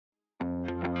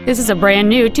This is a brand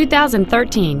new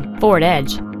 2013 Ford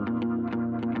Edge.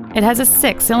 It has a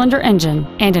 6-cylinder engine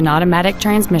and an automatic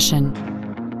transmission.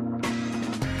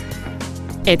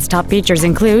 Its top features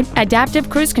include adaptive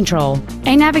cruise control,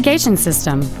 a navigation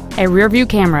system, a rear-view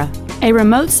camera, a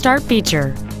remote start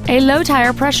feature, a low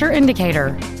tire pressure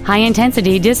indicator,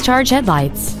 high-intensity discharge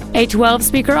headlights, a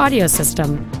 12-speaker audio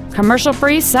system,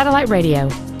 commercial-free satellite radio,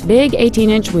 big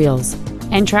 18-inch wheels,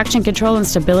 and traction control and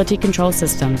stability control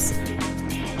systems.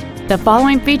 The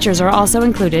following features are also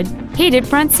included: heated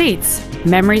front seats,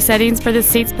 memory settings for the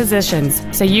seat's positions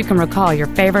so you can recall your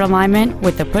favorite alignment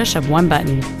with the push of one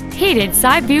button, heated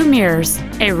side view mirrors,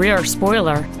 a rear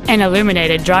spoiler, an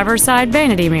illuminated driver's side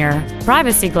vanity mirror,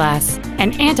 privacy glass,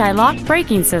 an anti-lock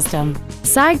braking system,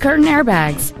 side curtain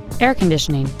airbags, air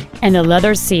conditioning, and the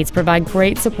leather seats provide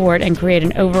great support and create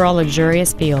an overall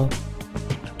luxurious feel.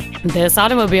 This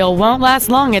automobile won't last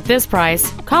long at this price.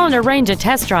 Call and arrange a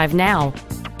test drive now.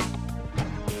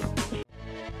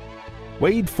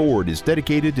 Wade Ford is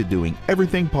dedicated to doing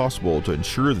everything possible to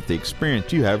ensure that the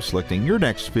experience you have selecting your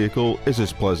next vehicle is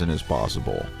as pleasant as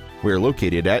possible. We are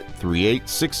located at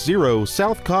 3860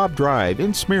 South Cobb Drive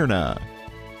in Smyrna.